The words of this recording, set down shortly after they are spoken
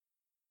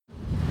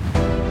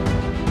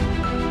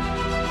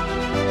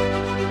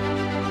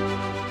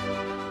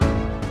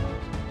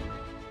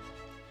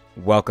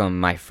Welcome,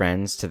 my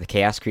friends, to the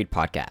Chaos Creed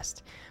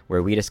podcast,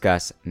 where we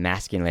discuss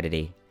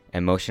masculinity,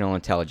 emotional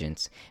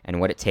intelligence, and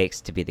what it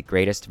takes to be the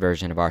greatest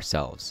version of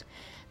ourselves,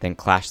 then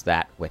clash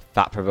that with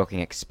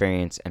thought-provoking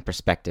experience and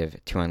perspective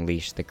to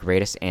unleash the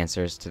greatest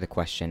answers to the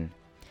question,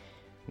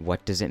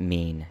 what does it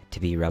mean to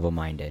be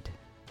rebel-minded?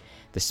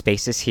 The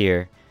space is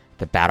here,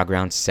 the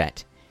battleground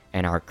set,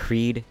 and our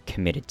creed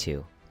committed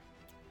to.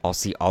 I'll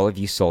see all of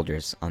you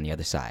soldiers on the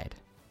other side.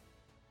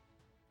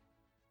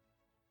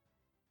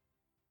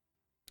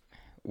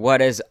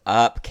 What is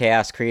up,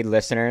 Chaos Creed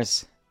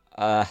listeners?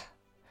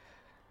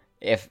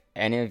 If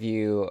any of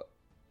you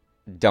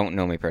don't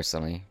know me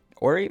personally,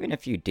 or even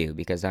if you do,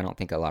 because I don't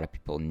think a lot of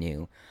people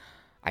knew,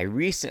 I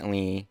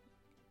recently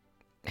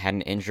had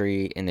an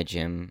injury in the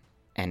gym,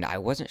 and I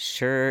wasn't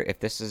sure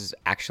if this is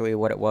actually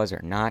what it was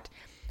or not.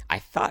 I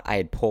thought I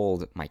had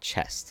pulled my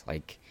chest,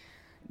 like,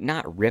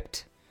 not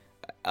ripped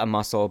a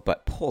muscle,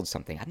 but pulled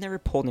something. I've never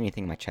pulled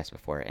anything in my chest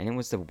before, and it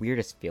was the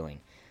weirdest feeling.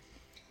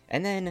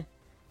 And then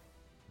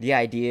the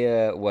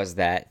idea was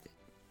that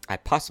I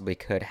possibly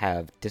could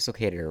have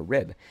dislocated a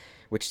rib,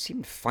 which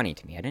seemed funny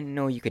to me. I didn't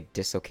know you could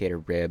dislocate a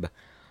rib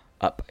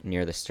up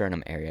near the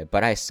sternum area,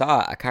 but I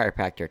saw a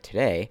chiropractor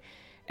today,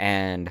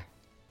 and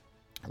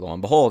lo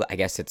and behold, I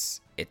guess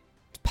it's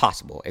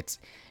possible. It's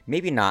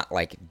maybe not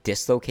like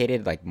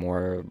dislocated, like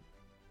more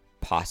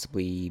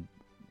possibly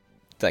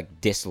like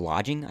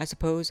dislodging, I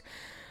suppose.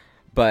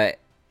 But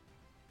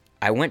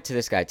I went to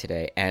this guy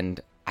today,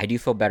 and I do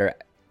feel better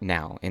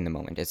now in the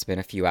moment. It's been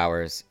a few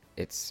hours.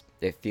 It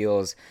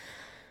feels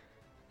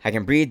I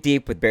can breathe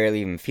deep with barely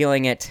even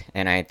feeling it,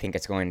 and I think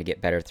it's going to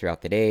get better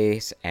throughout the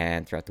days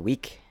and throughout the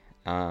week.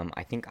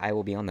 I think I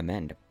will be on the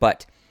mend.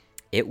 But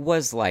it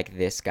was like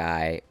this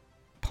guy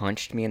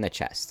punched me in the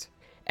chest,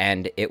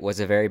 and it was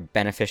a very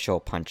beneficial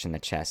punch in the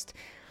chest.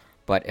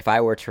 But if I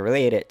were to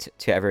relate it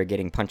to ever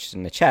getting punched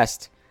in the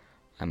chest,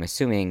 I'm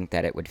assuming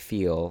that it would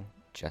feel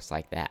just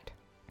like that.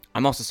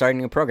 I'm also starting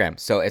a new program,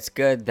 so it's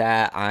good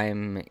that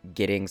I'm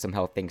getting some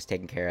health things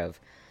taken care of.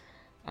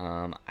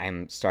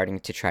 I'm starting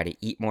to try to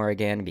eat more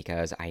again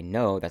because I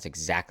know that's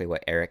exactly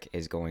what Eric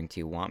is going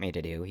to want me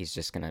to do. He's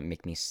just going to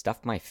make me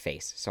stuff my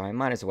face. So I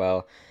might as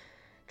well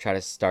try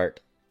to start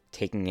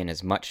taking in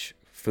as much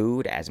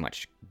food, as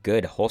much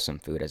good, wholesome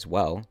food as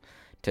well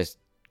to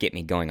get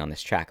me going on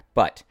this track.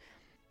 But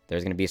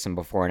there's going to be some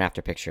before and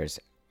after pictures.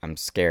 I'm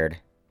scared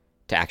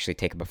to actually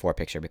take a before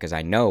picture because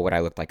I know what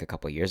I looked like a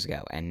couple years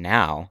ago, and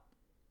now,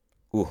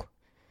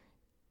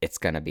 it's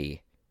gonna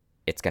be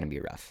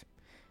rough.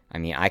 I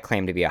mean, I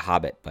claim to be a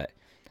hobbit, but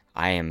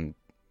I am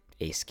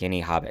a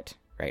skinny hobbit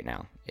right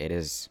now.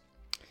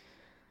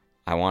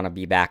 I want to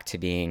be back to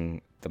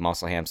being the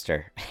muscle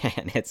hamster,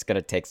 and it's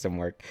gonna take some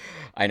work.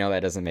 I know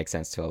that doesn't make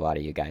sense to a lot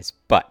of you guys,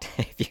 but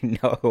if you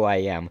know who I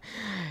am,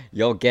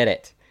 you'll get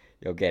it.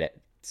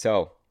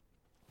 So,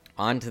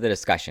 on to the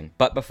discussion.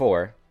 But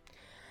before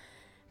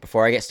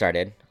I get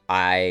started,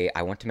 I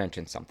want to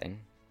mention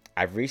something.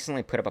 I've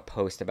recently put up a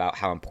post about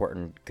how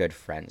important good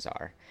friends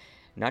are.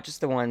 Not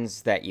just the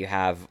ones that you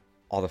have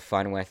all the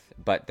fun with,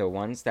 but the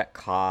ones that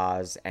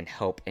cause and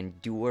help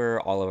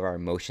endure all of our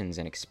emotions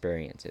and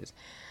experiences.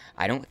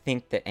 I don't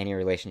think that any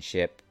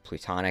relationship,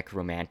 platonic,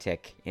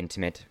 romantic,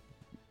 intimate,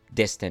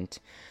 distant,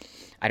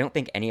 I don't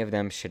think any of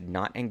them should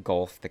not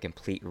engulf the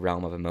complete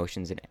realm of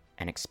emotions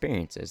and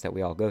experiences that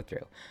we all go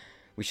through.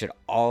 We should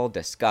all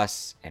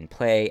discuss and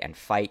play and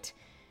fight.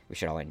 We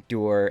should all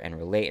endure and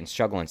relate and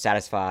struggle and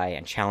satisfy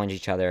and challenge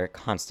each other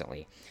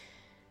constantly.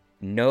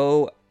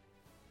 No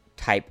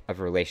type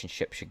of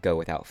relationship should go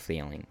without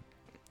feeling,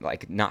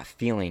 like not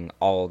feeling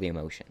all the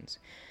emotions.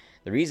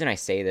 The reason I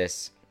say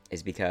this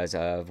is because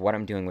of what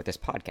I'm doing with this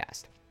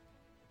podcast.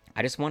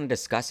 I just want to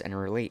discuss and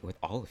relate with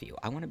all of you.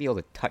 I want to be able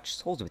to touch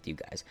souls with you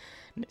guys.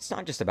 It's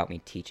not just about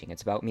me teaching.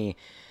 It's about me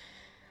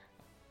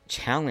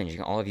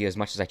challenging all of you as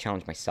much as I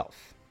challenge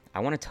myself. I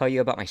want to tell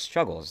you about my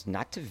struggles,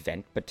 not to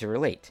vent, but to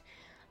relate.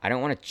 I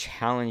don't want to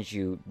challenge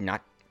you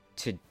not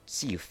to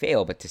see you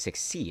fail, but to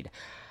succeed.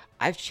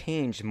 I've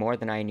changed more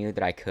than I knew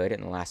that I could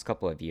in the last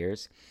couple of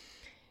years,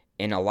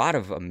 in a lot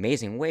of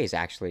amazing ways,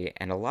 actually,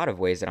 and a lot of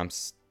ways that I'm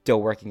still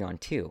working on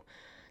too.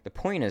 The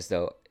point is,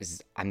 though,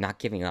 is I'm not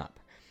giving up,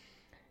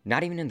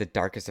 not even in the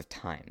darkest of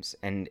times.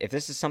 And if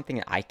this is something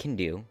that I can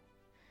do,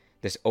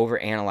 this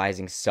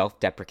overanalyzing,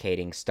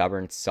 self-deprecating,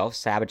 stubborn,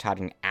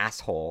 self-sabotaging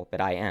asshole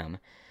that I am,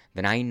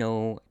 then I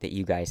know that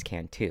you guys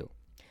can too.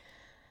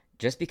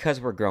 Just because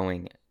we're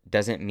growing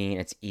doesn't mean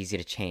it's easy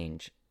to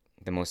change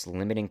the most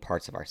limiting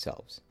parts of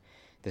ourselves.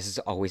 This is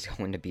always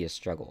going to be a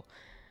struggle.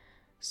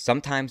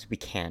 Sometimes we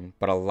can,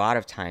 but a lot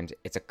of times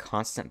it's a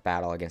constant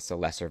battle against the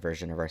lesser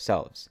version of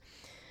ourselves.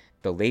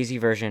 The lazy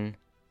version,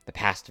 the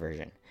past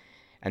version.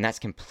 And that's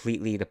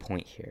completely the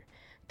point here.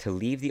 To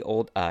leave the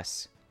old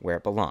us where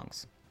it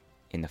belongs,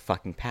 in the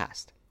fucking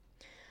past.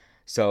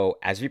 So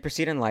as we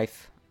proceed in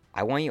life,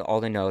 I want you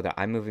all to know that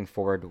I'm moving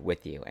forward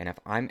with you. And if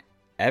I'm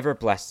ever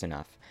blessed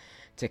enough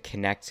to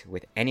connect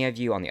with any of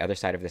you on the other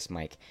side of this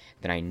mic,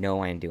 then I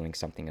know I am doing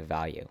something of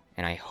value.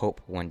 And I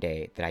hope one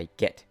day that I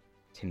get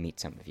to meet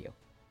some of you.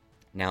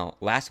 Now,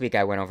 last week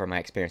I went over my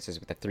experiences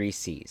with the 3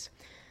 C's.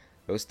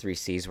 Those 3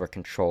 C's were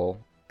control,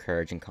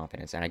 courage, and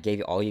confidence. And I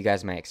gave all you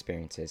guys my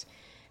experiences.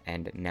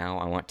 And now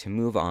I want to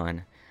move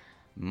on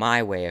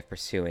my way of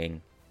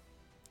pursuing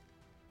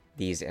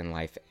these in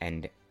life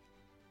and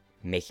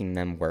making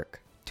them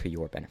work to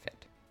your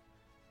benefit.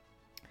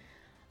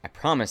 I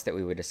promised that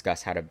we would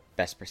discuss how to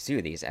best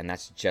pursue these, and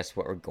that's just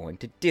what we're going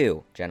to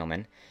do,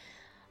 gentlemen.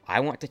 I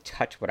want to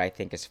touch what I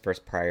think is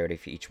first priority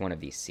for each one of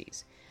these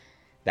C's.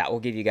 That will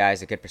give you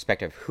guys a good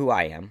perspective of who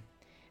I am,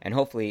 and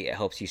hopefully it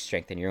helps you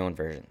strengthen your own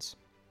versions.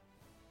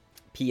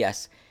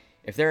 P.S.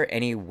 If there are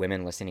any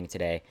women listening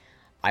today,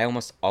 I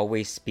almost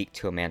always speak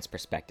to a man's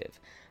perspective,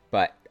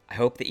 but I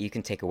hope that you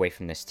can take away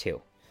from this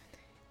too.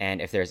 And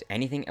if there's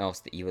anything else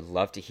that you would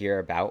love to hear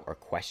about or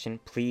question,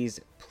 please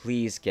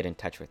get in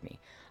touch with me.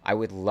 I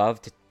would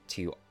love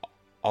to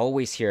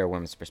always hear a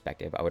woman's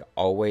perspective. I would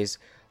always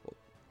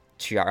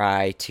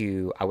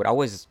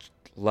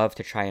love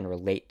to try and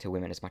relate to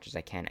women as much as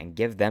I can and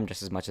give them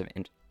just as much of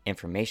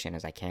information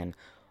as I can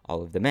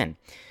all of the men.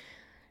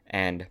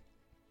 And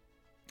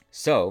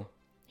so,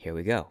 here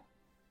we go.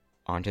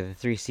 On to the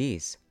 3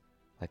 C's.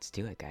 Let's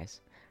do it, guys.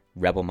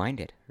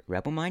 Rebel-minded.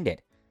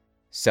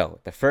 So,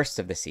 the first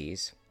of the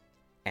C's,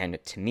 and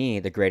to me,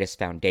 the greatest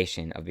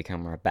foundation of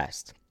becoming our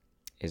best,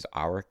 is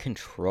our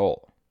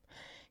control.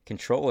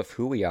 Control of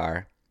who we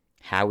are,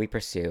 how we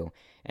pursue,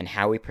 and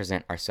how we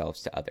present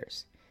ourselves to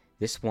others.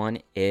 This one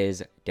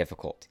is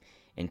difficult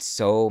in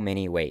so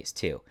many ways,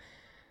 too.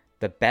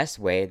 The best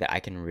way that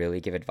I can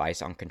really give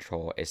advice on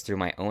control is through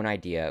my own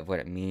idea of what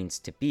it means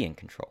to be in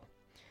control.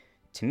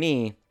 To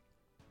me,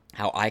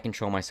 how I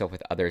control myself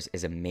with others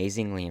is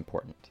amazingly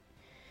important.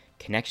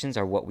 Connections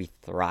are what we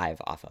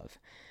thrive off of.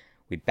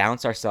 We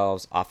bounce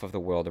ourselves off of the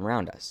world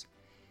around us.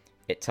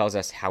 It tells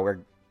us how we're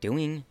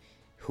doing,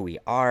 who we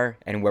are,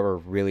 and where we're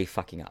really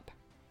fucking up.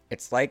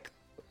 It's like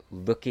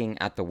looking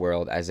at the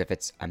world as if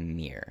it's a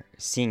mirror,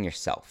 seeing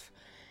yourself.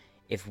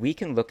 If we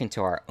can look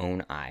into our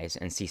own eyes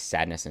and see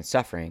sadness and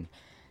suffering,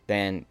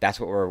 then that's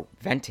what we're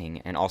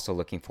venting and also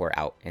looking for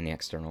out in the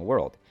external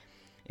world.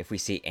 If we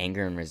see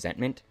anger and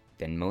resentment,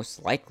 then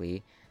most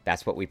likely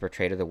that's what we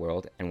portray to the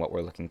world and what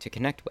we're looking to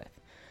connect with.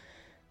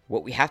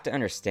 What we have to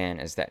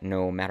understand is that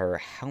no matter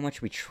how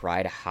much we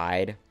try to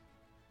hide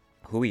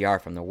who we are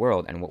from the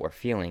world and what we're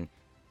feeling,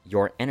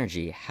 your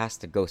energy has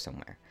to go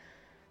somewhere.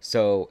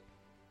 So,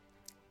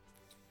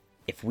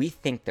 if we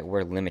think that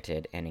we're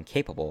limited and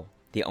incapable,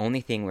 the only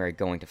thing we're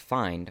going to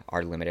find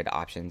are limited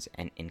options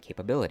and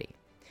incapability.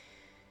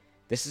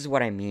 This is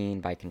what I mean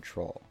by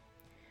control.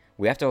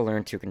 We have to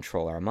learn to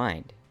control our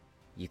mind.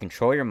 You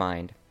control your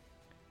mind,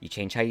 you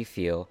change how you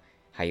feel,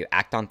 how you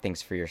act on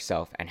things for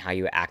yourself, and how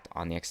you act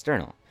on the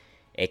external,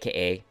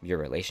 aka your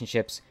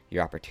relationships,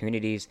 your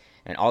opportunities,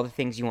 and all the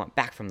things you want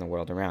back from the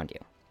world around you.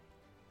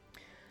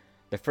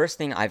 The first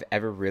thing I've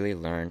ever really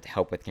learned to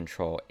help with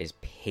control is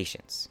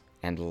patience,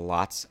 and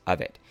lots of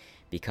it,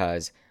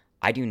 because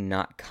I do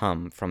not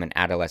come from an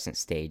adolescent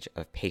stage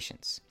of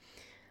patience.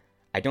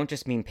 I don't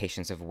just mean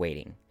patience of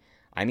waiting.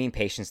 I mean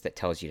patience that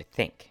tells you to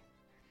think.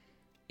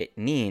 It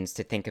means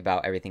to think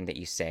about everything that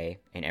you say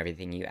and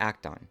everything you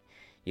act on.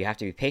 You have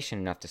to be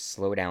patient enough to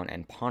slow down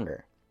and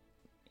ponder.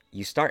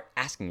 You start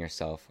asking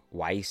yourself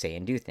why you say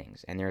and do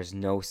things, and there is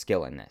no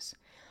skill in this.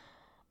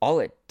 All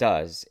it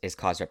does is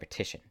cause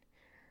repetition.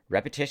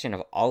 Repetition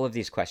of all of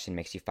these questions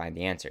makes you find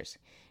the answers.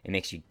 It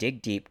makes you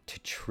dig deep to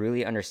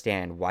truly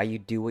understand why you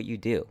do what you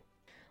do.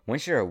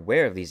 Once you're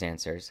aware of these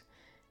answers,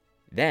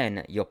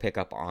 then you'll pick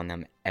up on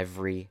them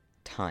every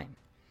time.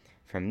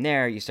 From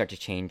there, you start to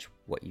change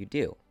what you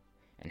do,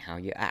 and how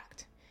you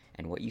act,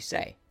 and what you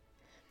say.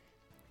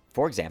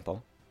 For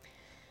example,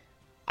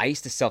 I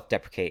used to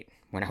self-deprecate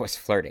when I was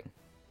flirting.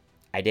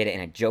 I did it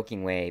in a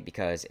joking way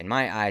because in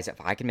my eyes,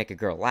 if I could make a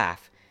girl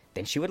laugh,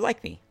 then she would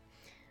like me.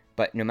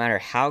 But no matter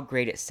how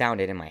great it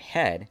sounded in my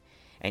head,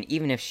 and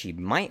even if she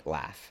might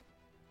laugh,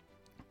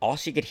 all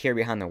she could hear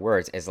behind the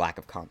words is lack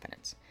of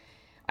confidence.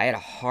 I had a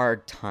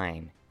hard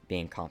time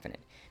being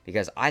confident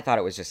because I thought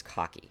it was just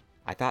cocky.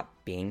 I thought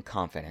being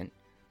confident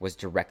was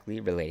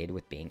directly related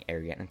with being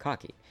arrogant and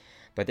cocky.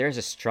 But there's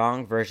a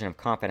strong version of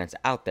confidence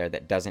out there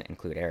that doesn't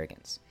include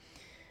arrogance.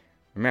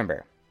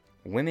 Remember,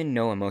 women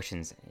know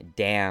emotions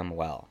damn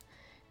well.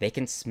 They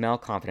can smell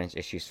confidence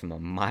issues from a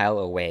mile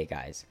away,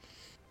 guys.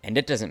 And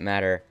it doesn't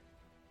matter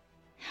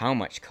how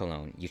much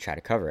cologne you try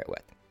to cover it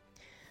with.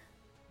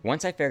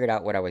 Once I figured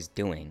out what I was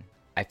doing,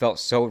 I felt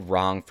so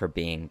wrong for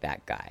being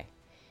that guy.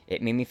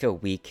 It made me feel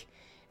weak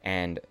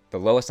and the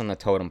lowest on the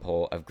totem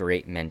pole of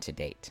great men to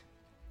date.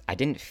 I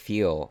didn't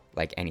feel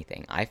like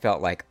anything. I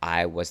felt like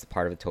I was the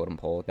part of the totem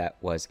pole that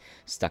was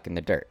stuck in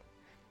the dirt.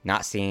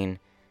 Not seen,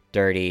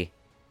 dirty,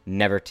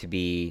 never to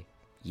be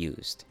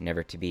used,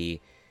 never to be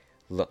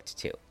looked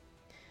to.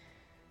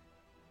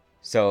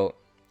 So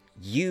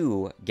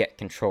you get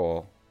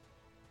control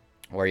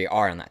where you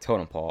are on that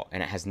totem pole,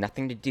 and it has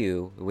nothing to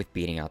do with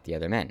beating out the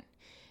other men.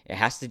 It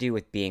has to do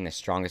with being the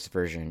strongest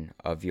version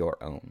of your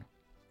own.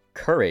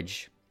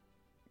 Courage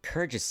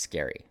is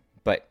scary,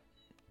 but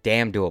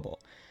damn doable.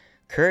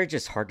 Courage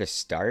is hard to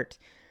start,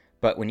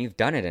 but when you've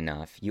done it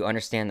enough, you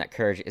understand that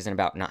courage isn't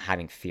about not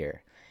having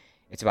fear.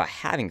 It's about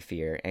having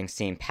fear and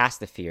seeing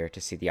past the fear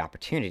to see the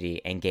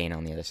opportunity and gain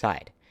on the other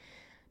side.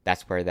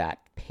 That's where that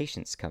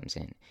patience comes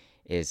in,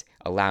 is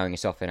allowing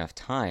yourself enough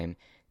time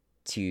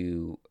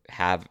to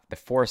have the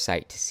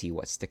foresight to see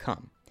what's to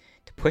come,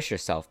 to push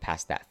yourself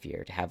past that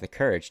fear, to have the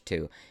courage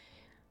to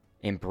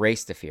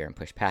embrace the fear and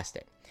push past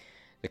it.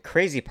 The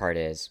crazy part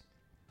is,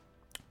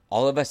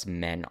 all of us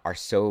men are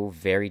so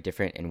very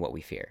different in what we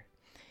fear.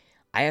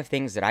 I have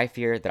things that I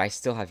fear that I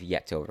still have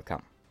yet to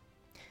overcome.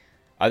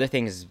 Other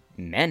things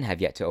men have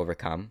yet to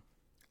overcome,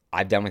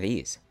 I've done with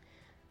ease.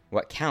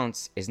 What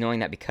counts is knowing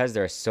that because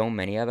there are so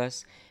many of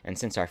us, and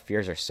since our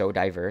fears are so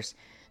diverse,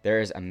 there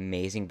is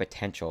amazing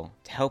potential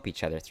to help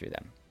each other through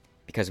them,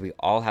 because we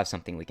all have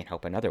something we can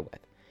help another with.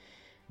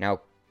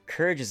 Now,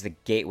 courage is the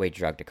gateway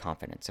drug to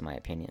confidence, in my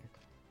opinion.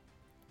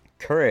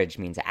 Courage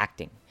means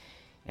acting,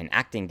 and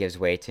acting gives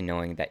way to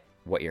knowing that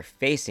what you're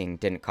facing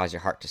didn't cause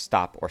your heart to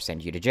stop or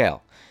send you to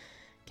jail.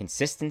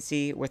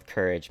 Consistency with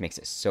courage makes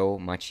it so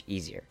much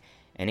easier,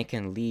 and it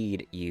can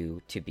lead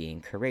you to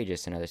being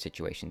courageous in other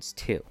situations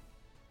too.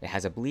 It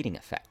has a bleeding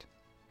effect.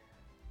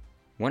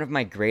 One of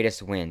my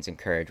greatest wins in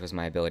courage was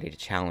my ability to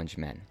challenge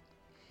men.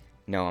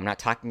 No, I'm not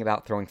talking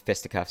about throwing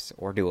fisticuffs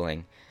or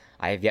dueling.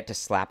 I have yet to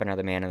slap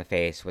another man in the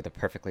face with a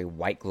perfectly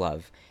white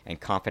glove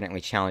and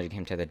confidently challenging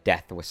him to the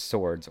death with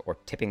swords or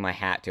tipping my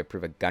hat to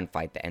approve a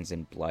gunfight that ends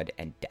in blood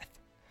and death.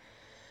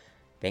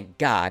 Thank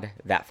God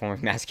that form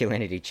of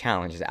masculinity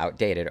challenge is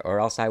outdated, or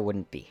else I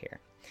wouldn't be here.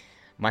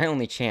 My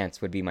only chance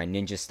would be my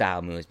ninja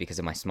style moves because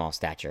of my small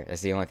stature.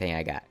 That's the only thing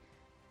I got.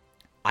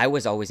 I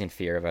was always in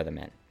fear of other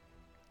men.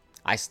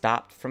 I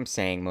stopped from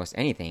saying most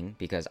anything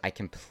because I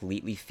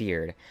completely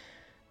feared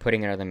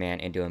putting another man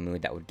into a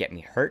mood that would get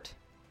me hurt,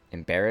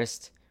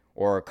 embarrassed,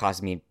 or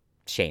cause me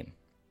shame.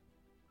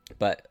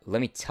 But let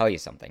me tell you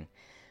something.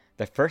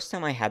 The first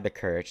time I had the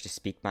courage to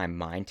speak my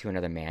mind to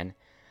another man,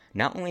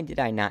 not only did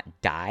I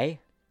not die,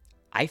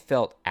 I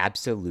felt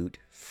absolute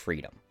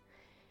freedom.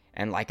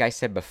 And like I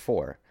said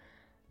before,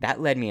 that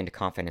led me into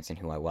confidence in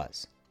who I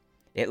was.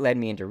 It led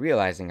me into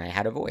realizing I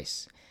had a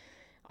voice.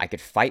 I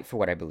could fight for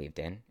what I believed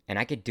in, and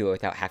I could do it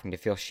without having to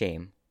feel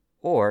shame,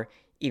 or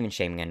even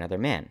shaming another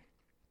man.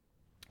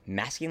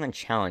 Masculine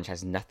challenge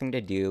has nothing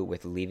to do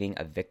with leaving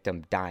a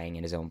victim dying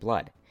in his own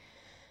blood.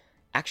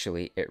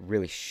 Actually, it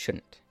really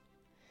shouldn't.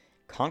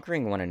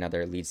 Conquering one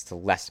another leads to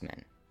less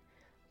men.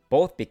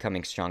 Both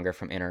becoming stronger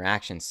from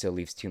interaction still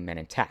leaves two men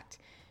intact,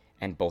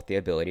 and both the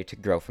ability to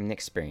grow from the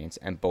experience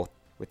and both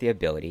with the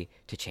ability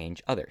to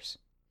change others.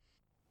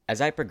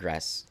 As I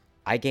progress,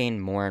 I gain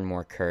more and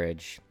more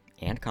courage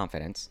and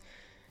confidence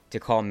to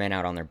call men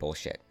out on their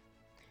bullshit.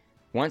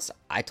 Once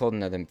I told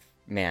another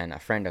man, a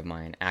friend of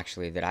mine,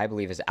 actually, that I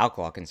believe his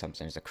alcohol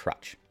consumption is a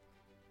crutch.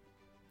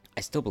 I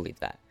still believe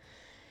that.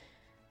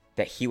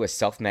 That he was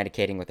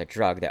self-medicating with a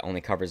drug that only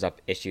covers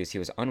up issues he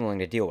was unwilling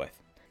to deal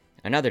with.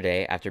 Another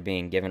day, after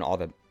being given all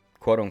the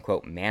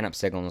quote-unquote man-up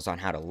signals on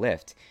how to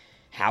lift,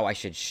 how I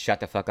should shut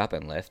the fuck up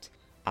and lift,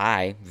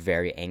 I,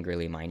 very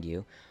angrily mind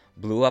you,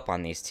 blew up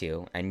on these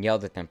two and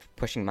yelled at them for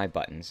pushing my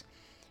buttons,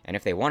 and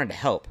if they wanted to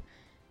help,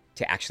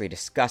 to actually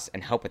discuss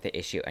and help with the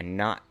issue and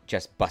not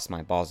just bust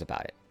my balls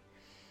about it.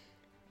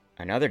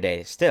 Another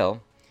day,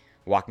 still,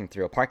 walking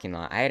through a parking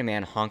lot, I had a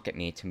man honk at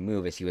me to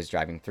move as he was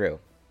driving through,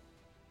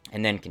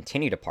 and then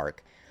continue to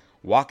park,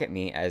 walk at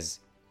me as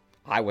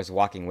I was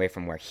walking away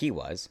from where he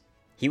was.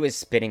 He was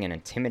spitting an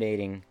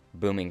intimidating,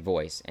 booming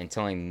voice and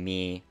telling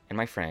me and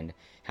my friend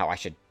how I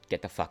should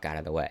get the fuck out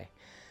of the way.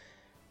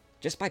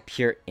 Just by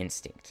pure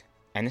instinct,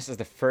 and this is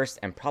the first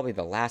and probably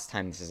the last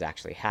time this has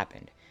actually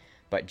happened,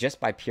 but just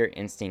by pure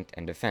instinct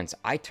and defense,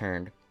 I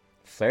turned,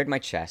 flared my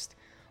chest,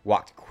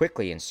 walked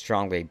quickly and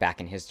strongly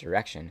back in his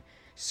direction,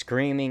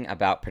 screaming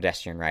about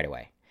pedestrian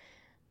right-of-way.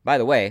 By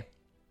the way,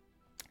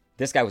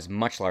 this guy was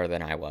much larger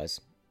than I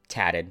was,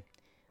 tatted,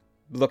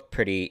 looked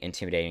pretty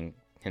intimidating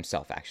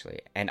himself, actually,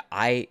 and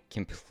I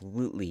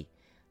completely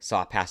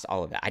saw past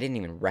all of that. I didn't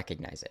even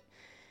recognize it.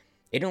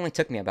 It only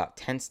took me about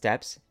 10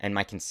 steps and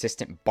my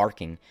consistent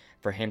barking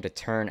for him to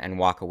turn and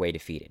walk away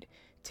defeated,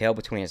 tail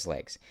between his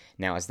legs.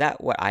 Now, is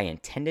that what I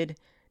intended?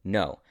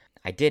 No.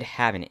 I did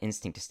have an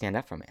instinct to stand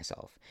up for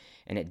myself,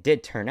 and it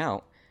did turn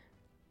out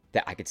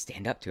that I could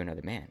stand up to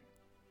another man.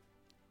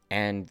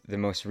 And the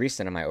most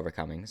recent of my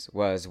overcomings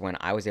was when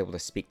I was able to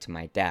speak to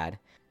my dad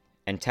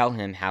and tell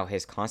him how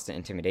his constant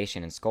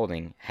intimidation and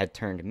scolding had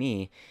turned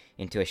me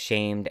into a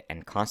shamed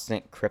and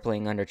constant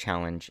crippling under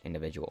challenge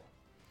individual.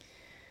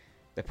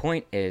 The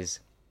point is,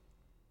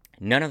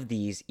 none of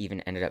these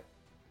even ended up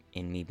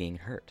in me being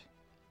hurt,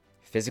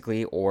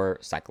 physically or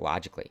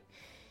psychologically.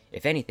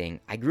 If anything,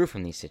 I grew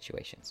from these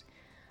situations.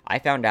 I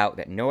found out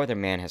that no other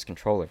man has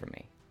control over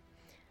me.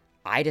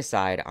 I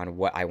decide on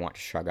what I want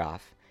to shrug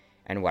off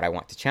and what I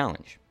want to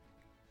challenge.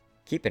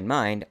 Keep in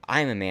mind,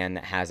 I'm a man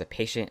that has a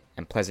patient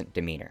and pleasant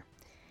demeanor.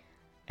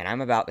 And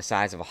I'm about the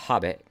size of a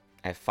hobbit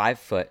at 5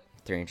 foot,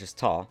 3 inches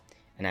tall,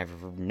 and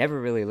I've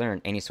never really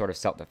learned any sort of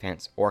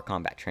self-defense or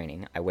combat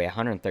training. I weigh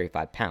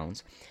 135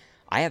 pounds.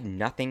 I have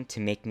nothing to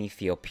make me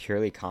feel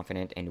purely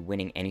confident in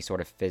winning any sort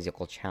of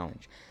physical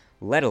challenge,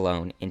 let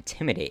alone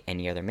intimidate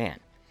any other man.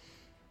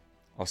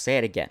 I'll say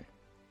it again.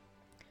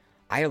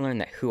 I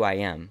learned that who I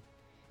am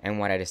and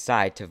what I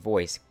decide to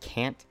voice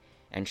can't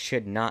and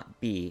should not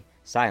be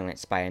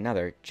silenced by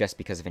another just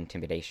because of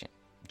intimidation,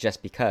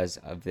 just because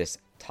of this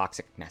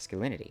toxic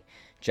masculinity,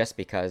 just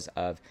because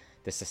of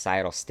the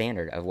societal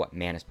standard of what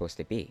man is supposed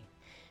to be,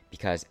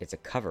 because it's a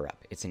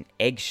cover-up, it's an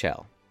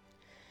eggshell.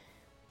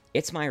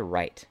 It's my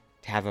right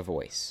to have a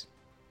voice,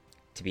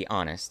 to be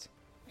honest,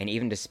 and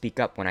even to speak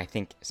up when I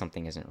think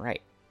something isn't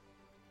right.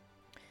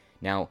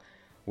 Now,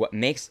 what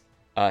makes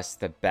us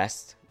the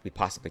best we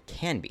possibly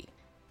can be,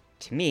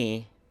 to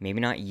me,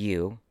 maybe not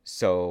you,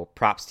 so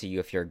props to you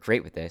if you're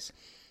great with this,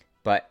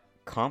 but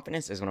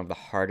confidence is one of the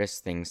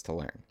hardest things to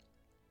learn.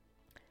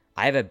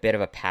 I have a bit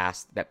of a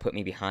past that put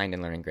me behind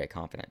in learning great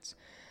confidence,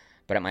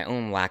 but at my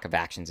own lack of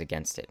actions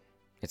against it.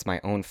 It's my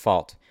own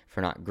fault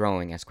for not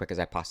growing as quick as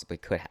I possibly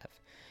could have,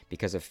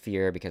 because of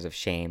fear, because of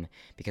shame,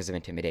 because of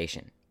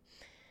intimidation.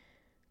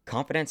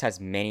 Confidence has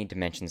many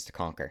dimensions to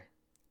conquer.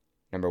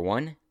 Number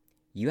one,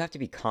 you have to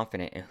be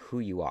confident in who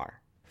you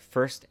are,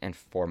 first and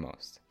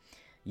foremost.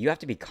 You have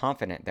to be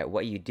confident that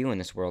what you do in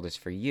this world is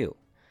for you,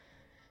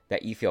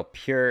 that you feel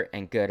pure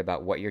and good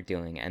about what you're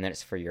doing, and that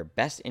it's for your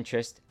best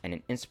interest and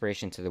an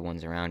inspiration to the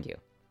ones around you.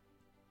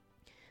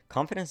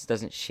 Confidence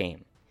doesn't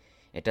shame.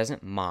 It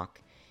doesn't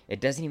mock. It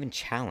doesn't even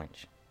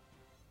challenge.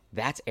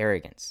 That's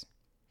arrogance.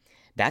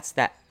 That's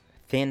that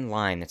thin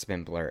line that's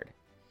been blurred.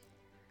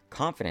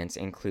 Confidence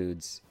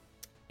includes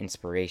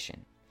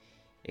inspiration.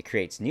 It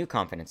creates new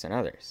confidence in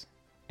others.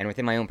 And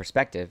within my own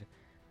perspective,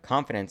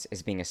 confidence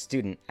is being a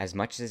student as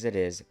much as it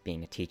is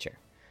being a teacher.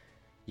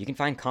 You can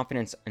find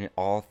confidence in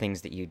all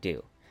things that you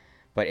do,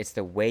 but it's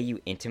the way you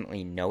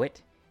intimately know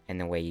it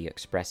and the way you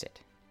express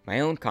it. My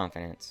own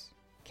confidence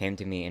came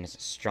to me in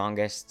its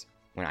strongest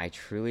when I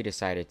truly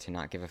decided to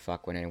not give a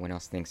fuck what anyone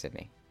else thinks of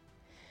me.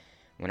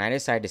 When I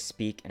decided to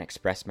speak and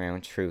express my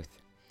own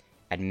truth,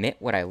 admit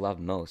what I love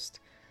most,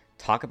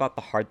 talk about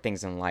the hard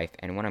things in life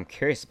and what I'm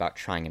curious about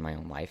trying in my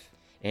own life,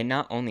 it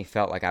not only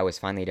felt like I was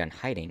finally done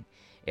hiding,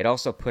 it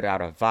also put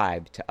out a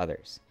vibe to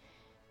others.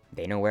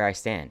 They know where I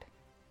stand.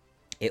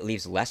 It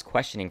leaves less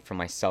questioning from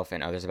myself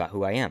and others about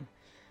who I am.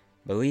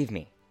 Believe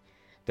me,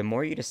 the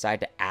more you decide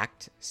to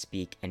act,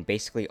 speak, and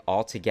basically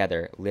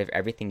altogether live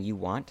everything you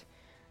want,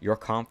 your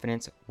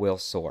confidence will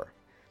soar.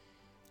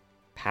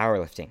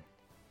 Powerlifting.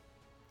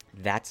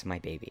 That's my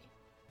baby.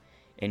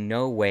 In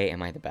no way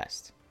am I the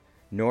best,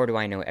 nor do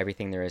I know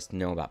everything there is to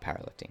know about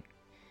powerlifting.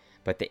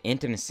 But the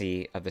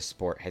intimacy of the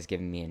sport has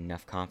given me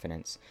enough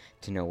confidence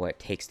to know what it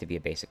takes to be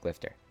a basic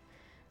lifter.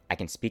 I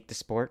can speak the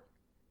sport,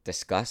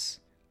 discuss,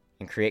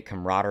 and create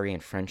camaraderie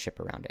and friendship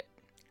around it.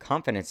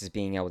 Confidence is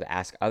being able to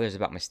ask others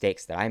about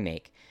mistakes that I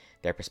make,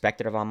 their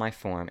perspective on my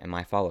form and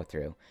my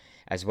follow-through,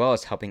 as well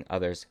as helping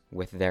others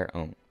with their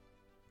own.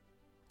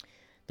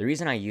 The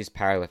reason I use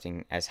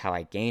powerlifting as how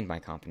I gained my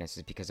confidence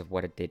is because of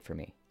what it did for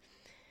me.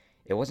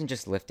 It wasn't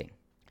just lifting.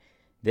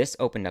 This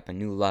opened up a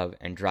new love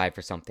and drive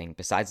for something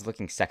besides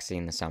looking sexy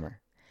in the summer.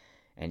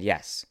 And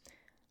yes,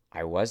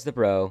 I was the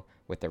bro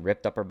with the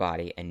ripped upper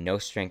body and no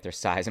strength or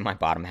size in my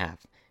bottom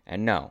half.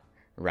 And no,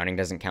 running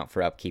doesn't count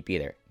for upkeep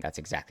either. That's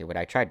exactly what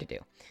I tried to do.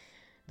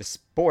 The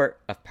sport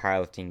of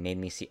powerlifting made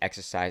me see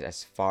exercise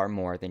as far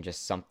more than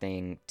just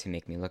something to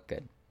make me look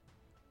good.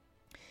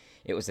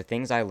 It was the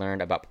things I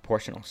learned about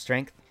proportional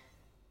strength,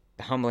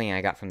 the humbling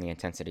I got from the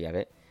intensity of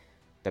it,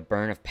 the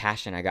burn of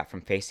passion I got from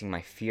facing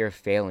my fear of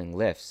failing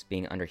lifts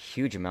being under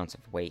huge amounts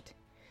of weight.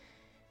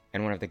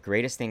 And one of the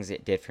greatest things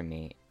it did for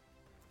me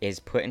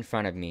is put in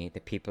front of me the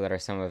people that are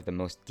some of the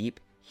most deep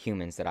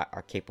humans that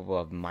are capable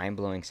of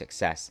mind-blowing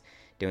success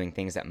doing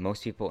things that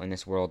most people in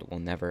this world will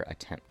never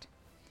attempt.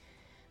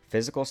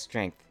 Physical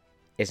strength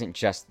isn't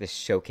just this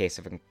showcase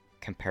of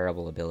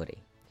incomparable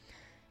ability.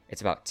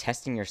 It's about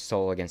testing your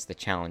soul against the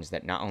challenge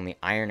that not only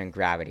iron and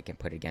gravity can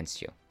put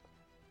against you.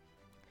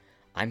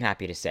 I'm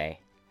happy to say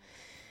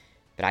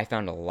that I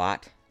found a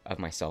lot of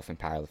myself in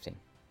powerlifting.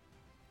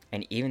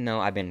 And even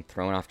though I've been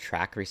thrown off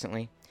track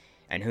recently,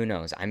 and who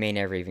knows, I may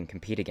never even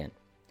compete again,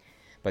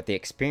 but the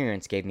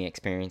experience gave me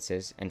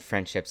experiences and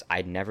friendships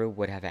I never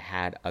would have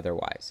had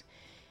otherwise,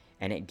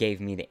 and it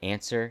gave me the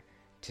answer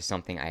to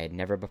something I had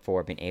never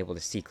before been able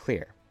to see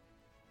clear.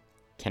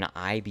 Can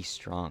I be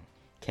strong?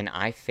 Can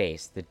I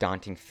face the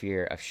daunting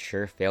fear of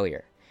sure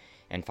failure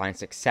and find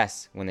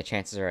success when the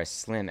chances are as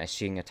slim as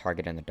shooting a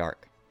target in the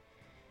dark?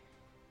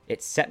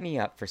 It set me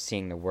up for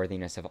seeing the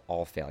worthiness of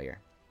all failure,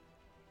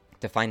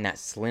 to find that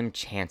slim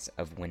chance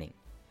of winning.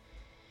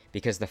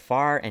 Because the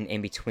far and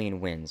in-between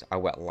wins are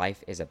what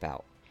life is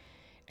about,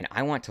 and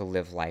I want to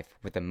live life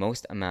with the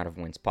most amount of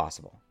wins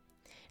possible.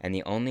 And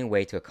the only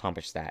way to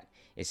accomplish that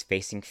is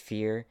facing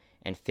fear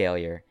and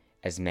failure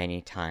as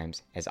many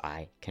times as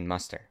I can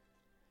muster.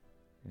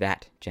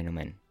 That,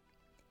 gentlemen,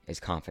 is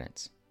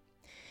confidence.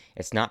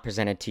 It's not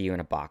presented to you in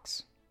a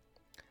box.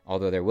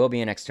 Although there will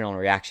be an external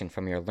reaction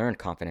from your learned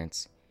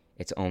confidence,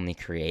 it's only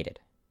created.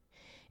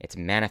 It's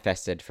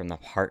manifested from the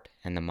heart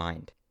and the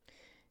mind.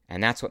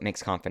 And that's what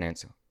makes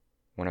confidence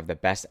one of the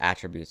best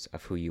attributes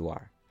of who you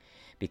are.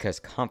 Because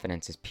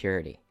confidence is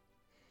purity,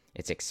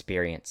 it's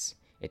experience,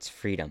 it's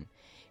freedom,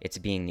 it's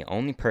being the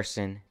only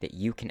person that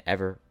you can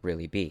ever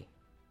really be.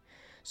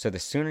 So the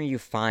sooner you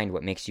find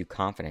what makes you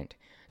confident,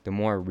 the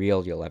more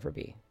real you'll ever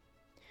be.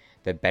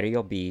 The better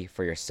you'll be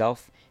for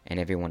yourself and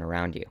everyone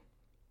around you.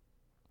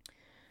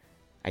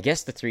 I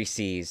guess the 3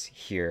 C's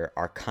here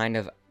are kind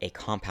of a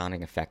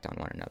compounding effect on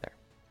one another.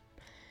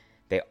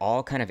 They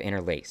all kind of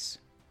interlace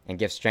and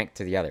give strength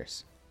to the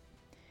others.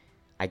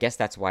 I guess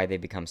that's why they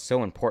become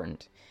so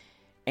important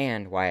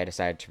and why I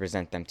decided to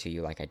present them to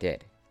you like I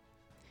did.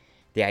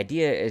 The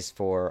idea is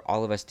for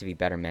all of us to be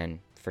better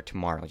men for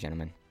tomorrow,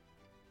 gentlemen.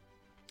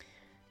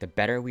 The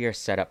better we are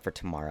set up for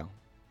tomorrow,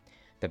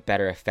 the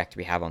better effect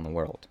we have on the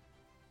world.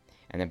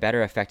 And the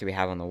better effect we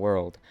have on the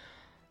world,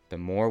 the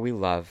more we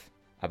love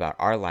about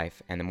our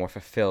life and the more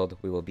fulfilled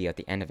we will be at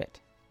the end of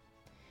it.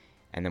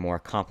 And the more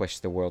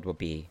accomplished the world will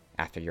be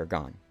after you're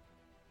gone.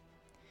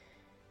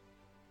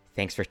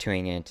 Thanks for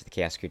tuning in to the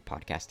Chaos Creed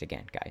podcast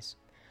again, guys.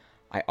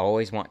 I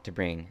always want to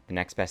bring the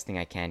next best thing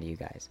I can to you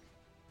guys.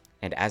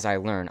 And as I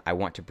learn, I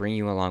want to bring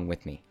you along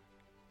with me.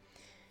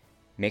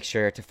 Make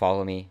sure to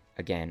follow me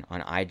again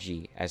on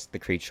IG as the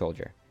Creed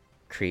Soldier.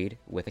 Creed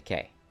with a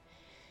K.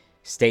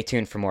 Stay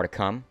tuned for more to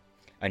come.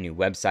 A new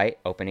website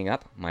opening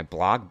up, my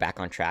blog back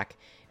on track,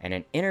 and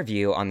an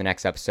interview on the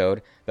next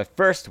episode. The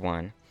first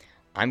one,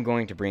 I'm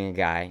going to bring a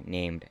guy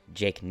named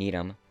Jake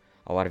Needham.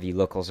 A lot of you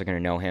locals are going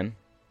to know him.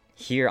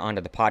 Here onto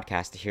the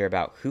podcast to hear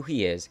about who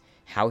he is,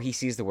 how he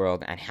sees the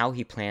world, and how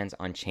he plans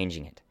on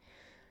changing it.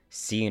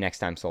 See you next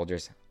time,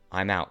 soldiers.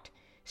 I'm out.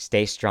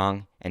 Stay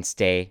strong and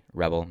stay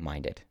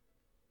rebel-minded.